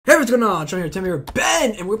going on? Sean here, Tim here,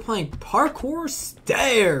 Ben, and we're playing Parkour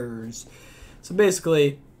Stairs. So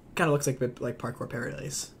basically, kind of looks like Parkour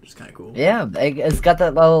Paradise, which is kind of cool. Yeah, it's got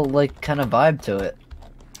that little kind of vibe to it.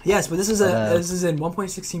 Yes, but this is in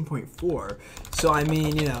 1.16.4. So I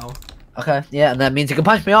mean, you know. Okay, yeah, and that means you can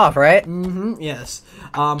punch me off, right? Mm-hmm. Yes.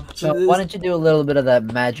 So why don't you do a little bit of that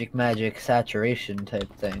magic saturation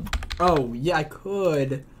type thing? Oh yeah, I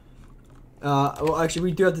could. Well, actually,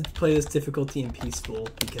 we do have to play this difficulty in peaceful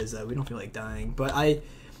because we don't feel like dying. But I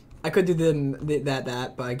could do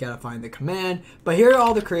that, but I gotta find the command. But here are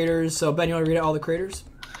all the creators. So Ben, you want to read out all the creators?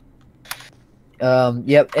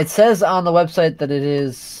 Yep. It says on the website that it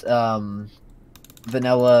is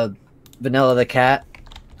Vanilla the cat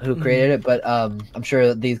who created it, but I'm sure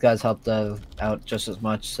that these guys helped out just as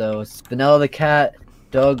much. So it's Vanilla the cat,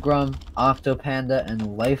 Dogrum, Octopanda,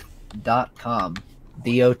 and Life.com.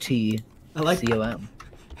 DOT. I like COM.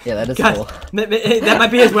 Yeah, that is guys, cool. That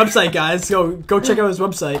might be his website, guys. Go check out his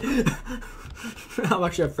website. I'm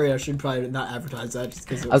actually afraid I should probably not advertise that just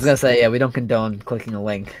because. I was gonna say, yeah, we don't condone clicking a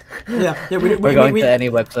link. Yeah. We're going to any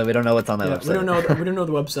website. We don't know what's on that website. We don't know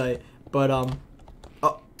the website, but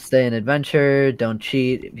Stay in adventure. Don't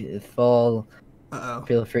cheat. If you fall,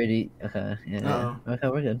 feel free to. Okay. Yeah. Okay,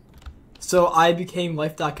 we're good. So I became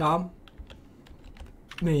Life.com.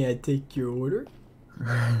 May I take your order?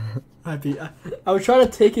 I was trying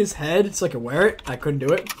to take his head so I could wear it. I couldn't do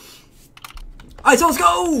it. Alright, so let's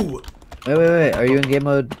go! Wait. Are you in game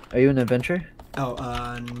mode? Are you in adventure? Oh,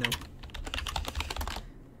 no.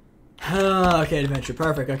 Okay, adventure.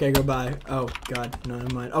 Perfect. Okay, goodbye. Oh, God. No,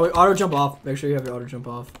 never mind. Oh, wait, auto jump off. Make sure you have your auto jump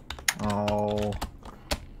off. Oh.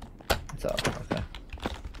 What's up? Okay.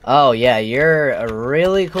 Oh, yeah, you're a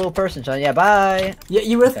really cool person, Sean. Yeah, bye! Yeah,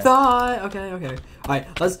 you would have thought. Okay.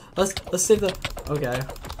 Alright, let's save the... Okay.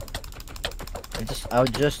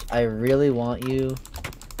 I really want you...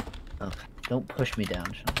 Okay, don't push me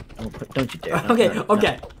down, Sean. Don't you dare. Okay. No.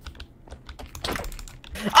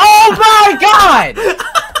 Oh my god!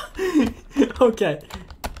 Okay.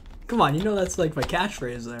 Come on, you know that's like my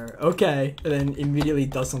catchphrase there. Okay, and then immediately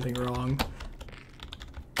does something wrong.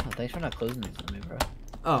 Oh, thanks for not closing these on me, bro.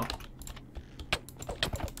 Oh.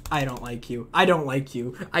 I don't like you.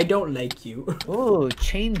 Ooh,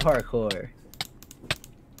 chain parkour.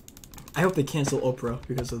 I hope they cancel Oprah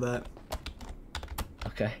because of that.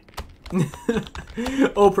 Okay.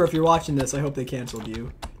 Oprah, if you're watching this, I hope they canceled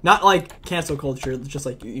you. Not like cancel culture, just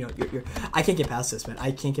like, you know, you're I can't get past this, man.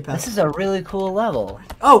 I can't get past this. This is a really cool level.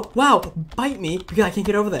 Oh, wow. Bite me because I can't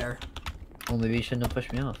get over there. Well, maybe you shouldn't have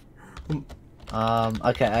pushed me off.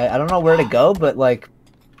 Okay, I don't know where to go, but like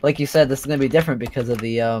you said, this is gonna be different because of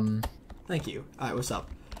the Thank you. Alright, what's up?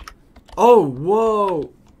 Oh,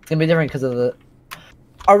 whoa. It's gonna be different because of the...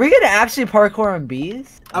 Are we gonna actually parkour on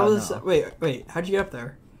bees? No. Wait, how'd you get up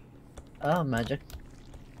there? Oh, magic.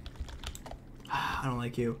 I don't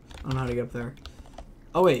like you. I don't know how to get up there.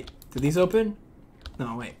 Oh wait, did these open?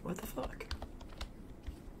 No, wait, what the fuck?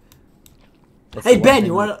 Hey Ben,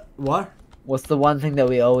 you wanna... What? What's the one thing that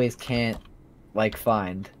we always can't, like,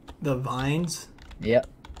 find? The vines? Yep.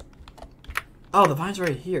 Oh, the vines are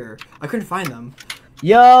right here. I couldn't find them.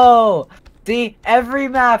 Yo! See, every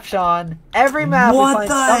map, Sean. Every map what we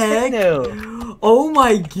find the something heck? new. Oh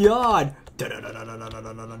my god.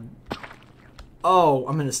 Oh,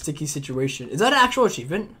 I'm in a sticky situation. Is that an actual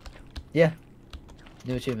achievement? Yeah.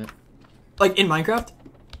 New achievement. Like in Minecraft?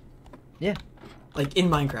 Yeah. Like in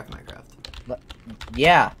Minecraft.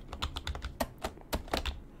 Yeah.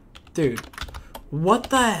 Dude. What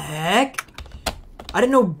the heck? I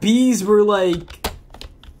didn't know bees were like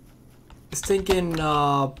stinking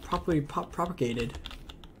properly propagated.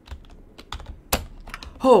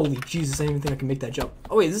 Holy Jesus, I didn't even think I can make that jump.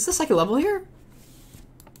 Oh wait, is this the second level here?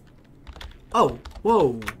 Oh,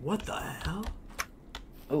 whoa, what the hell?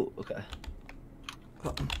 Oh, okay.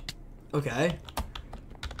 Okay.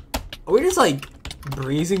 Are we just like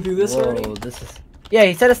breezing through this already? This is... Yeah,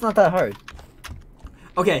 he said it's not that hard.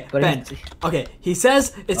 Okay, but Ben. Okay, he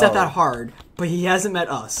says it's not that hard, but he hasn't met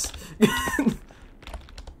us.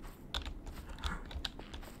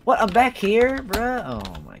 What? I'm back here, bruh?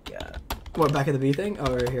 Oh my god. What, back at the bee thing?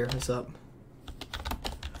 Oh, right here. What's up?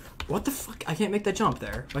 What the fuck? I can't make that jump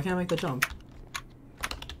there. Why can't I make that jump?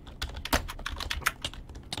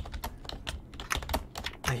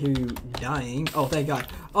 I hear you dying. Oh, thank God.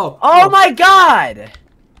 Oh. Oh my god!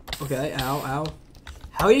 Okay, ow.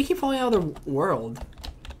 How do you keep falling out of the world?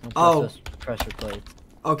 Pressure plates.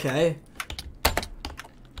 Okay.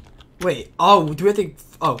 Wait. Oh, do we have to...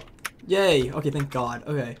 Oh. Yay. Okay, thank God.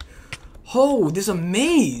 Okay. Oh, there's a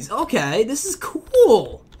maze. Okay, this is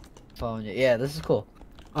cool. Following you. Yeah, this is cool.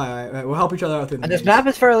 Alright, we'll help each other out through the And this maze. map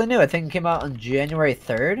is fairly new. I think it came out on January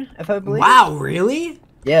 3rd, if I believe. Wow, really?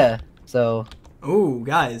 Yeah. So. Oh,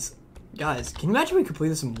 guys, can you imagine we complete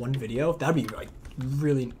this in one video? That'd be like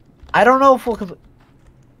really. I don't know if we'll complete.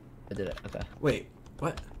 I did it. Okay. Wait,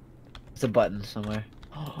 what? It's a button somewhere.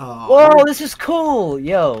 Oh, Whoa, this is cool,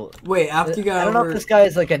 yo. wait, after you got I don't know if this guy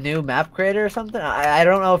is like a new map creator or something. I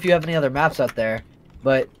don't know if you have any other maps out there,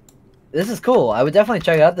 but this is cool. I would definitely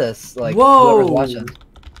check out this. Like, whoa, whoever's watching.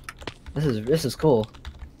 This is cool.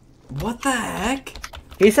 What the heck?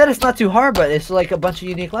 He said it's not too hard, but it's like a bunch of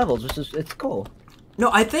unique levels, which is it's cool.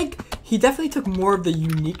 No, I think he definitely took more of the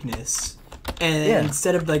uniqueness, and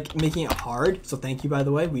instead of like making it hard. So thank you, by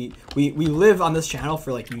the way. We live on this channel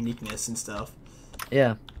for like uniqueness and stuff.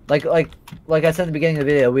 Yeah, like I said in the beginning of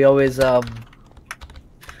the video, we always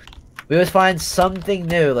find something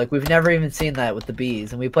new. Like we've never even seen that with the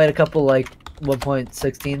bees, and we played a couple like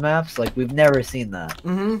 1.16 maps. Like we've never seen that.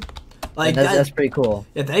 Mm-hmm. Like that's pretty cool.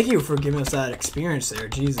 Yeah, thank you for giving us that experience there.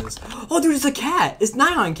 Jesus. Oh, dude, it's a cat. It's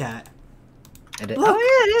Nyan Cat. Oh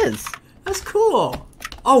yeah, it is. That's cool.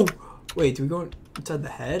 Oh, wait, do we go inside the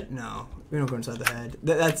head? No, we don't go inside the head.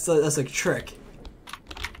 That's like a trick.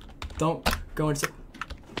 Don't go inside.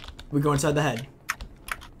 We go inside the head.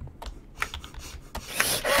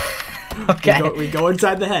 Okay. We go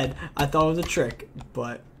inside the head. I thought it was a trick,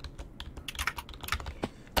 but.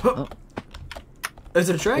 Oh. Is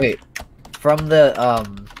it a trick? Wait, from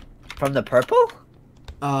the purple?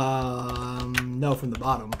 No, from the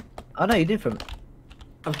bottom. Oh no, you did from.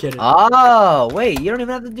 I'm kidding. Oh wait, you don't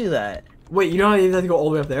even have to do that. Wait, you don't even have to go all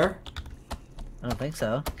the way up there? I don't think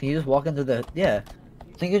so. Can you just walk into the? Yeah. I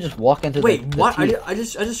think you just walk into Wait, the what? teeth. I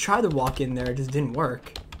just tried to walk in there. It just didn't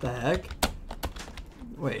work. The heck?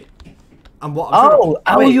 Wait. Wait.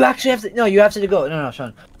 You actually have to. No, you have to go. No,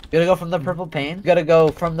 Sean. You gotta go from the purple pane. You gotta go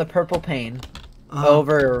from the purple pane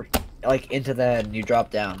over, like, into the head, and you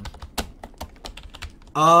drop down.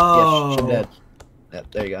 Oh. Yes, dead.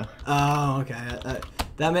 Yep, there you go. Oh, okay.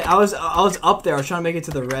 I was up there. I was trying to make it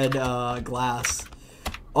to the red glass.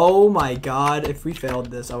 Oh my god! If we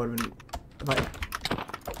failed this, I would have been.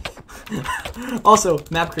 Also,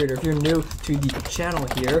 map creator, if you're new to the channel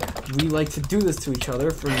here, we like to do this to each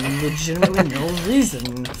other for legitimately no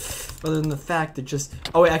reason, other than the fact that just.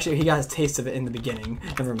 Oh wait, actually, he got his taste of it in the beginning.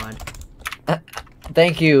 Never mind.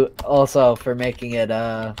 Thank you also for making it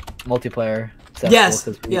multiplayer. Yes,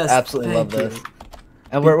 We yes, absolutely love thank this. you.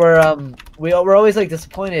 And we're always like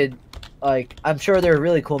disappointed. Like I'm sure there are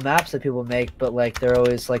really cool maps that people make, but like they're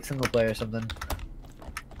always like single player or something.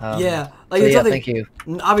 Yeah, like so there's nothing. Thank you.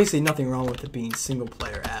 Obviously, nothing wrong with it being single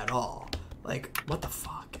player at all. Like, what the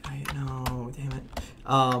fuck? I know, damn it.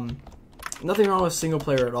 Nothing wrong with single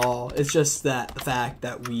player at all. It's just that the fact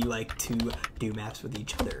that we like to do maps with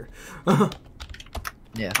each other.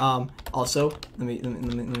 Yeah. Also, let me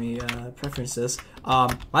preference this.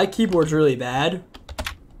 My keyboard's really bad,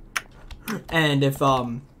 and if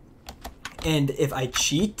I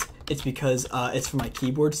cheat, it's because it's for my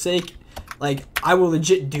keyboard's sake. Like, I will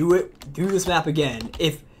legit do this map again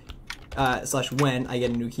if / when I get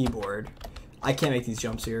a new keyboard. I can't make these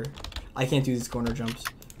jumps here. I can't do these corner jumps.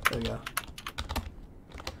 There we go.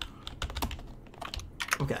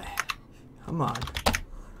 Okay. Come on.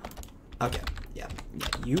 Okay. Yeah.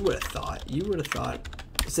 You would have thought.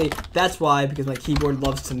 See, that's why, because my keyboard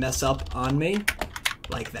loves to mess up on me.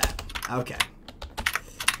 Like that. Okay.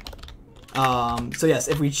 So yes,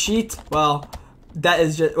 if we cheat, well, that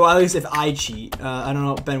is just, well, at least if I cheat. I don't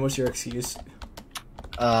know, Ben, what's your excuse?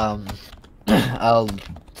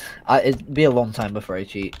 It'd be a long time before I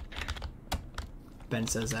cheat. Ben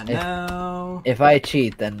says that now. If I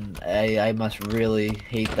cheat, then I must really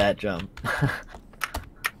hate that jump.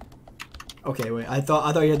 Okay, wait. I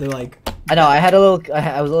thought you had to like. I know.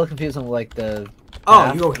 I was a little confused on like the.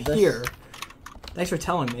 Oh, you go here. Thanks for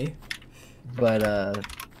telling me. But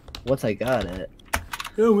once I got it.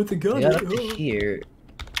 Oh, with the gun. I got up to here.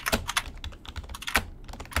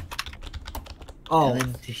 Oh, and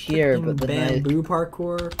then to here, but then bamboo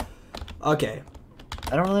parkour. Okay.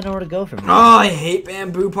 I don't really know where to go from here. Oh, I hate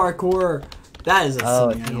bamboo parkour. That is a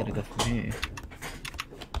I thing. think you gotta go from here.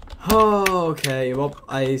 Oh, okay. Well,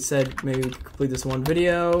 I said maybe we could complete this one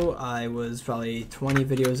video. I was probably 20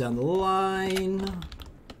 videos down the line.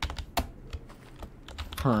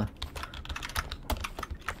 Huh.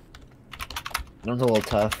 That one's a little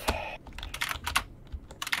tough.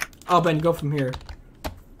 Oh, Ben, go from here.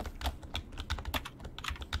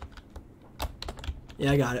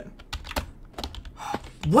 Yeah, I got it.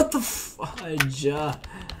 What the fudge?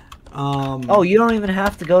 Oh, you don't even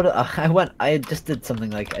have to go to. I just did something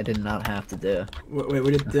like I did not have to do. Wait,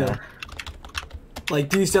 what did it do? Like,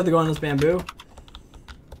 do you still have to go on this bamboo?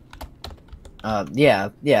 Yeah.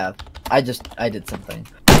 I did something.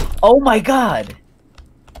 Oh my god!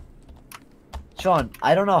 Sean,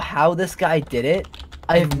 I don't know how this guy did it.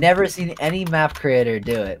 I've never seen any map creator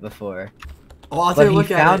do it before. Oh, I'll But take a he look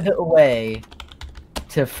at found it. a way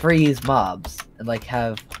to freeze mobs and like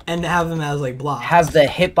have them as like blocks. have the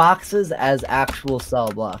hitboxes as actual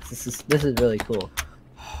cell blocks. This is really cool.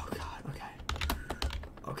 Oh god.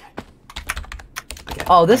 Okay. Okay.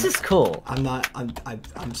 Oh, this is cool.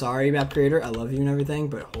 I'm sorry, map creator. I love you and everything,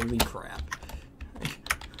 but holy crap.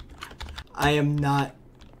 I am not.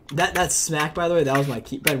 That smack, by the way, that was my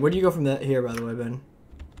key. Ben, where do you go from here, by the way, Ben?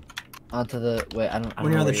 Onto the wait. I don't.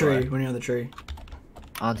 When you're on the tree. When you're on the tree.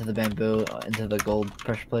 Onto the bamboo, into the gold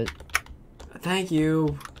pressure plate. Thank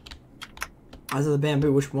you. Onto the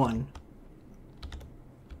bamboo. Which one?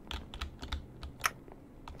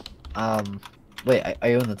 Wait. Are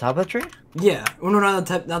you on the top of the tree? Yeah. Well, no, not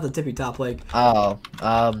the tippy top. Like. Oh.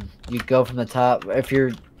 You go from the top. If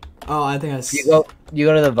you're. Oh, I think I. You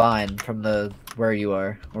go to the vine from the where you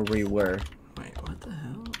are or where you were. Wait. What the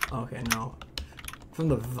hell? Okay. No. From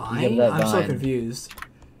the vine. I'm so confused.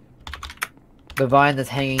 The vine that's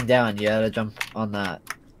hanging down, you gotta jump on that.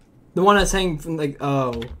 The one that's hanging from like,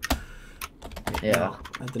 oh. Yeah.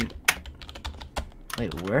 No,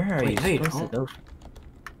 wait, where are you supposed to go?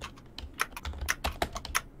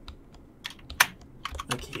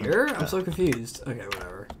 Like here? I'm so confused. Okay,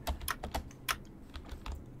 whatever.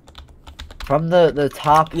 From the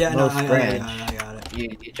top most branch, I got it. You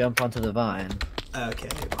jump onto the vine. Okay,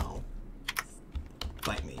 well.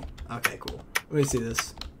 Fight me. Okay, cool. Let me see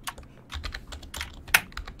this.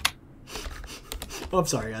 Oh, I'm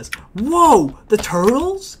sorry, guys. Whoa! The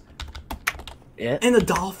turtles? Yeah. And the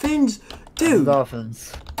dolphins? Dude! The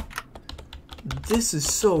dolphins. This is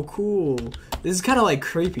so cool. This is kind of like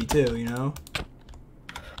creepy, too, you know?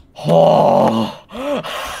 Oh!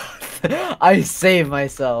 I saved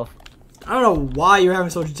myself. I don't know why you're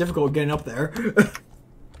having so much difficulty getting up there.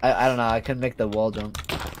 I don't know. I couldn't make the wall jump.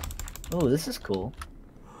 Oh, this is cool.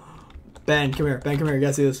 Ben, come here. Ben, come here. You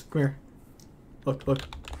gotta see this. Come here. Look.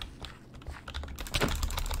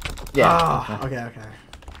 Yeah. Ah, okay.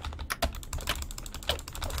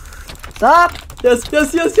 Stop! Yes. Come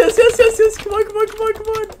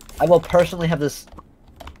on. I will personally have this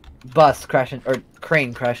bus crash or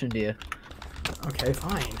crane crash into you. Okay,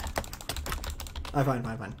 fine.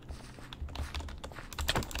 Fine.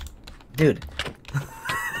 Dude.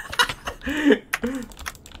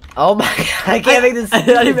 Oh my god, I can't make this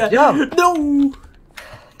jump. No!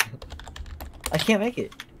 I can't make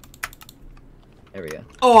it. There we go.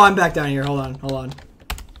 Oh, I'm back down here. Hold on.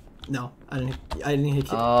 No, I didn't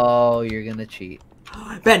hit you. Oh, you're gonna cheat.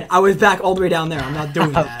 Ben, I was back all the way down there. I'm not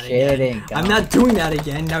doing that kidding. again. I'm not doing that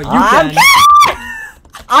again. No, you can.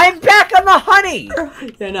 I'm back on the honey!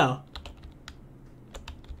 Yeah, no.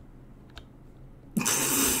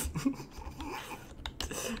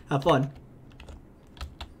 Have fun.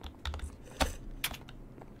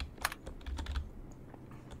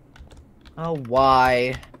 Oh,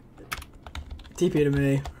 why? TP to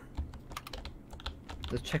me.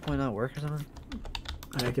 Does checkpoint not work or something?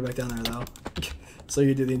 I gotta get back down there though. So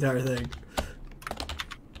you do the entire thing.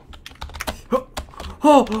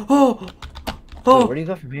 Oh! Wait, where do you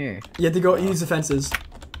go from here? You have to go use the fences.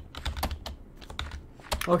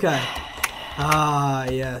 Okay. Ah,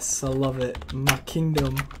 yes, I love it. My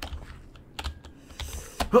kingdom.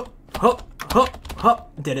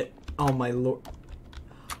 Did it. Oh my lord.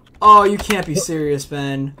 Oh, you can't be serious,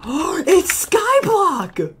 Ben. It's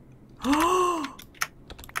Skyblock!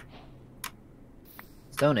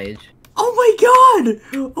 Stone Age. Oh my god!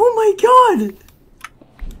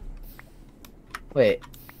 Wait.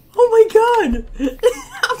 Oh my god!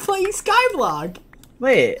 I'm playing Skyblock!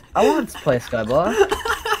 Wait, I want to play Skyblock.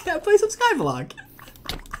 I gotta play some Skyblock.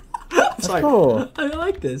 I'm sorry. Cool. I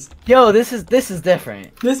like this. Yo, this is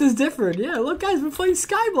different. This is different. Yeah, look guys, we're playing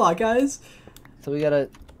Skyblock, guys. So we gotta...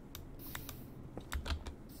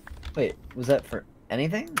 Wait, was that for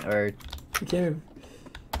anything? Or... You can't...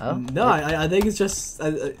 Oh? No, I think it's just...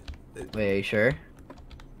 Wait, are you sure?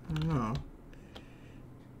 I don't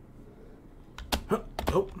know.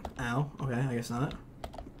 Oh, ow. Okay, I guess not.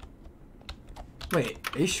 Wait,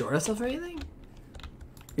 are you sure that's not for anything?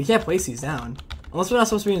 We can't place these down. Unless we're not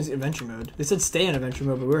supposed to be in adventure mode. They said stay in adventure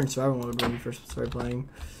mode, but we were in survival mode when we first started playing.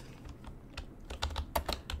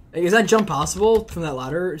 Hey, is that jump possible from that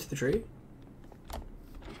ladder to the tree?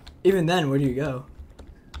 Even then, where do you go?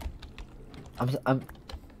 Okay,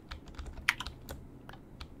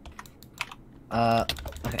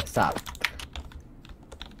 stop.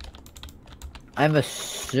 I'm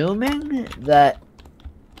assuming that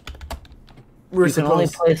we were You can only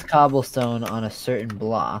supposed. place cobblestone on a certain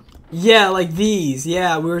block. Yeah, like these.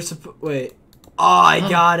 Yeah, we were supposed. Wait. Oh, I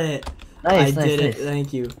got it. Nice, I did nice. it.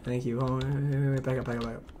 Thank you. Thank you. Oh, wait, back up.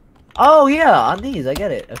 Oh yeah, on these, I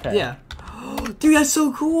get it. Okay. Yeah. Dude, that's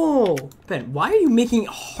so cool. Ben, why are you making it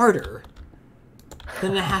harder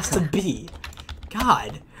than it has to be?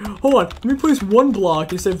 God. Hold on. Let me place one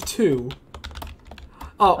block instead of two.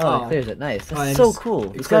 Oh, it clears it. Nice. That's I so just cool.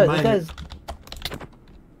 This cleared guy's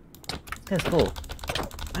cool.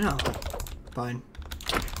 I know. Fine.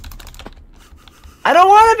 I don't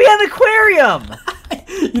want to be an aquarium.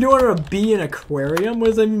 You don't want to be an aquarium? What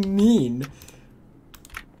does that mean?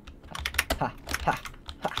 Ha ha.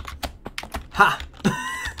 Ha!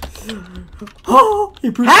 Oh! He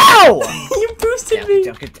boosted How? He boosted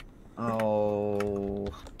me! Oh.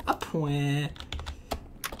 A point.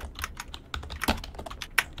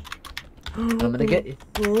 I'm gonna get you.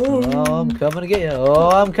 Oh, I'm coming to get you.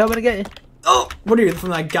 Oh, I'm coming to get you. Oh! What are you, from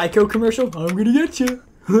that Geico commercial? I'm gonna get you.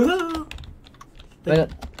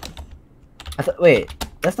 Wait,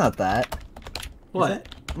 that's not that. What?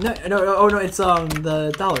 No, oh no, it's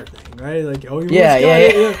the dollar thing, right? Like, oh, you Yeah.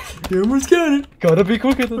 You almost got it. Gotta be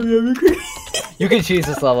quicker than. Yeah, be quick. You can choose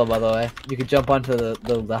this level, by the way. You can jump onto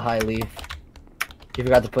the high leaf. You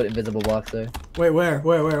forgot to put invisible blocks there. Wait, where?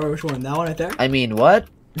 Which one? That one right there? I mean, what?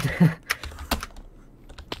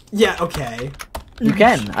 Yeah, okay. You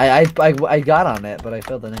can. I got on it, but I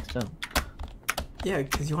failed the next jump. Yeah,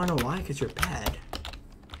 because you wanna know why? Because you're bad.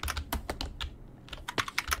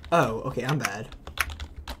 Oh, okay, I'm bad.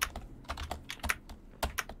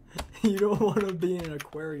 You don't want to be in an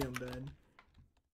aquarium, Ben.